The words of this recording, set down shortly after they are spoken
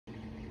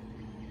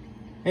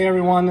Hey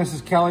everyone, this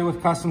is Kelly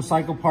with Custom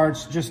Cycle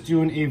Parts, just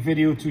doing a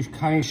video to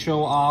kind of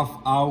show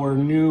off our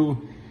new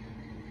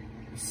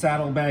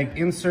saddlebag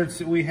inserts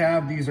that we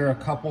have. These are a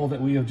couple that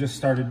we have just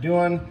started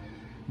doing.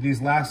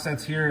 These last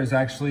sets here is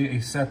actually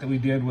a set that we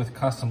did with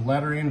custom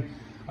lettering.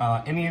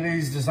 Any of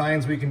these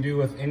designs we can do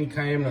with any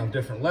kind of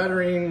different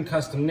lettering,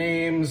 custom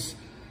names,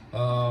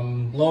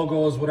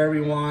 logos, whatever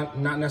you want.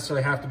 Not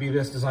necessarily have to be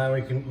this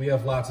design. We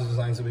have lots of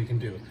designs that we can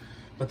do.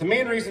 But the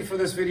main reason for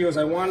this video is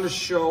I wanted to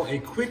show a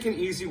quick and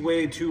easy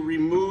way to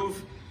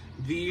remove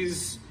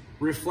these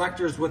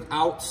reflectors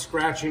without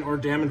scratching or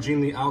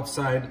damaging the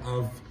outside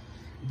of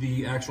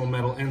the actual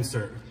metal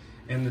insert.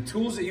 And the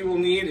tools that you will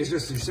need is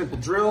just a simple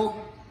drill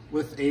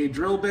with a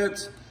drill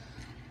bit,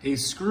 a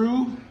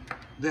screw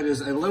that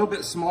is a little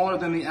bit smaller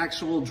than the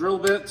actual drill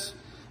bit.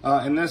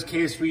 In this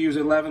case, we use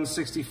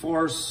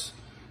 11/64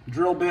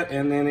 drill bit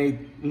and then a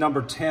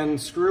number 10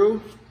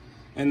 screw,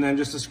 and then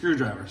just a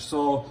screwdriver.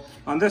 So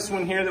on this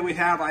one here that we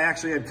have, I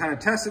actually had kind of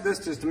tested this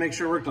just to make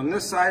sure it worked on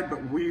this side,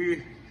 but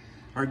we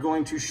are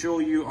going to show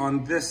you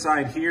on this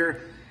side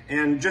here.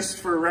 And just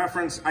for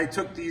reference, I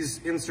took these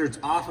inserts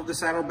off of the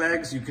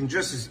saddlebags. You can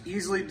just as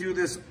easily do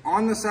this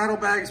on the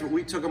saddlebags, but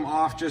we took them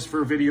off just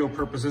for video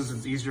purposes.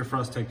 It's easier for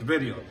us to take the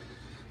video.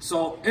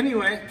 So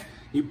anyway,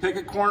 you pick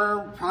a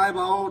corner, probably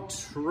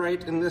about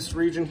right in this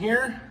region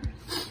here.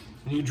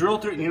 And you drill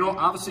through, and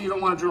obviously you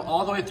don't want to drill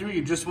all the way through,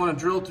 you just want to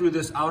drill through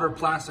this outer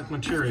plastic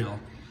material.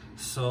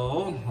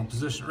 So I'll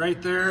position it right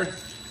there,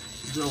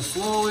 drill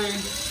slowly.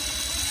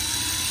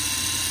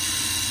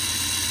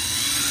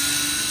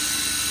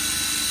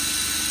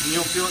 And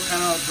you'll feel it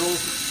kind of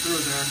drills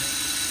through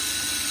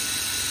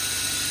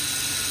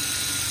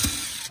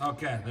there.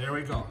 Okay, there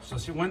we go. So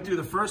she went through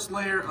the first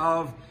layer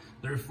of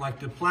the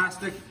reflective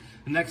plastic.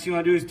 The next thing you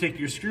want to do is take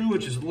your screw,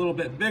 which is a little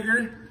bit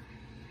bigger.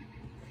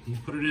 You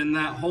put it in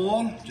that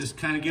hole, just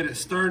kind of get it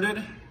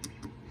started,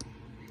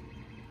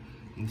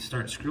 and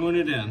start screwing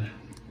it in.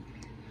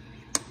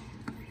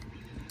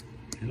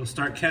 It'll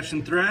start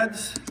catching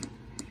threads.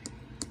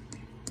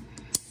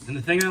 And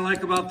the thing I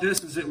like about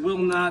this is it will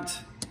not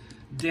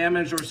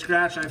damage or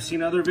scratch. I've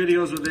seen other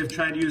videos where they've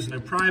tried using a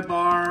pry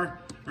bar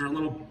or a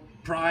little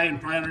pry and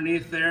pry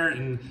underneath there,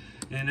 and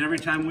every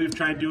time we've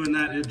tried doing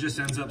that, it just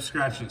ends up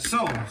scratching.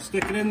 So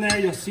stick it in there,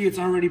 you'll see it's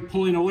already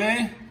pulling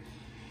away.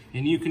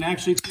 And you can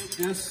actually take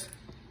this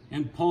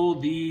and pull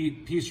the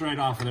piece right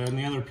off of there, and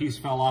the other piece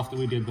fell off that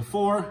we did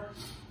before.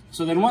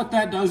 So then what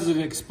that does is it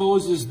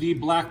exposes the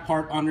black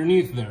part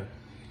underneath there.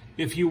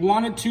 If you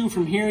wanted to,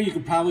 from here, you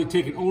could probably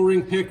take an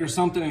O-ring pick or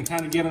something and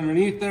kind of get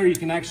underneath there. You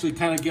can actually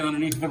kind of get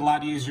underneath of it a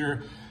lot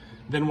easier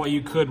than what you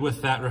could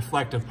with that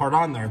reflective part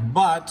on there.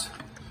 But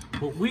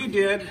what we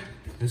did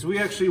is we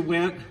actually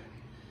went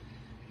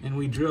and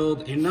we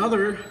drilled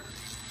another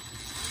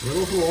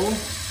little hole.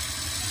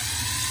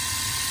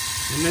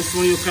 And this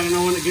one you'll kind of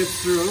know when it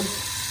gets through.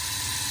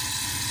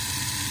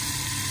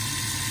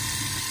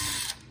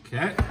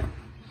 Okay.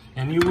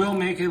 And you will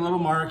make a little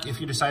mark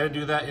if you decide to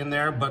do that in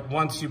there, but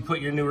once you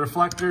put your new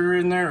reflector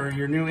in there or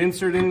your new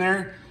insert in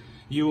there,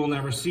 you will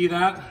never see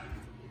that.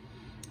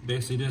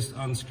 Basically just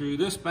unscrew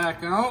this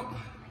back out.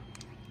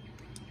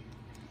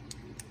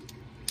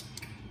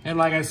 And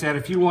like I said,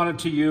 if you wanted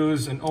to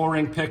use an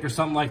O-ring pick or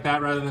something like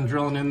that rather than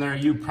drilling in there,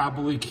 you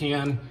probably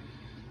can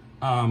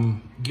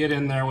get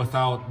in there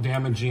without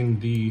damaging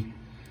the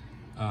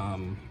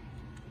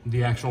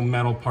actual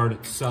metal part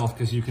itself,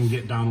 because you can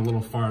get down a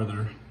little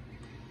farther.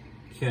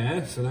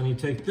 Okay, so then you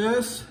take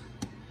this,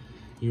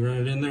 you run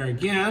it in there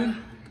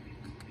again,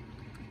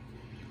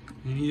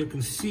 and you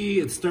can see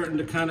it's starting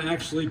to kind of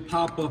actually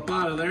pop up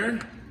out of there.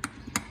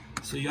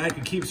 So I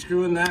can keep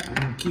screwing that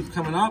and keep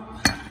coming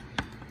up.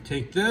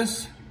 Take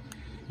this,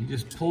 you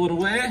just pull it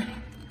away.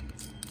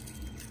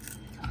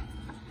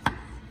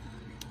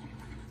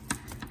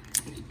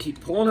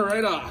 Keep pulling it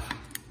right off,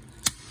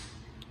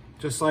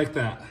 just like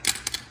that.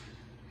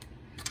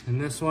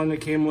 And this one, it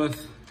came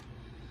with,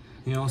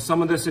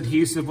 some of this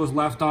adhesive was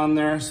left on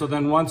there. So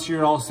then once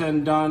you're all said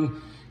and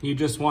done, you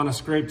just want to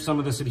scrape some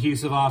of this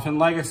adhesive off. And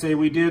like I say,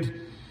 we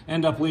did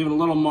end up leaving a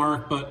little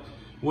mark, but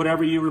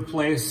whatever you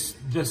replace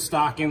this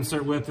stock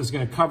insert with is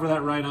going to cover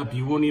that right up.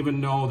 You won't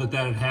even know that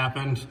that had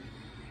happened.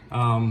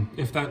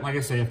 If that, like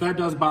I say, if that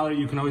does bother you,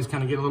 you can always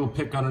kind of get a little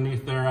pick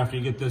underneath there after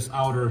you get this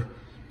outer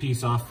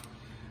piece off.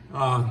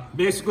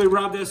 Basically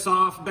rub this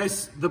off.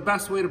 The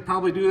best way to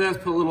probably do that is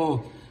put a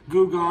little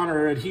Goo Gone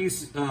or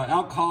adhesive,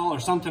 alcohol or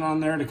something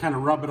on there to kind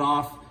of rub it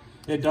off.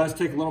 It does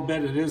take a little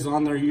bit. It is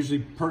on there usually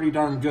pretty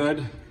darn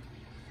good.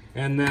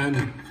 And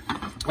then,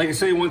 like I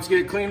say, once you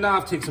get it cleaned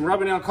off, take some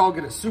rubbing alcohol,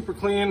 get it super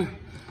clean.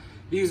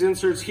 These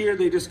inserts here,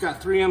 they just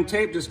got 3M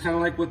tape, just kind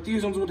of like what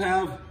these ones would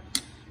have.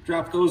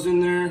 Drop those in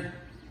there.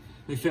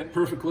 They fit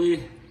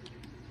perfectly.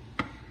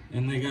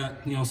 And they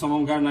got, some of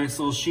them got a nice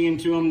little sheen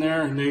to them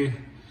there, and they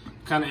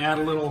kind of add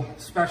a little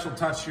special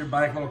touch to your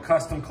bike, a little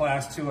custom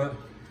class to it.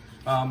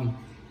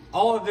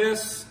 All of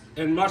this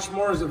and much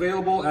more is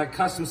available at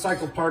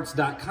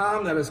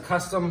customcycleparts.com. That is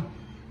custom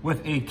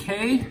with a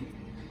K.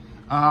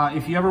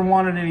 If you ever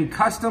wanted any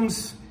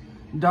customs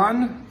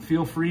done,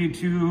 feel free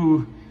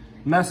to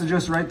message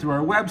us right through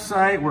our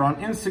website. We're on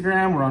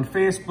Instagram, we're on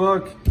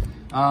Facebook.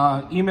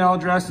 Email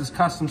address is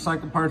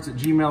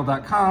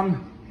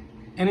customcycleparts@gmail.com.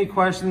 Any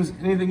questions,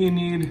 anything you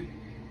need,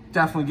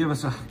 definitely give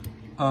us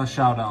a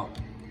shout out.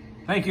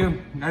 Thank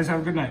you. You guys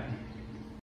have a good night.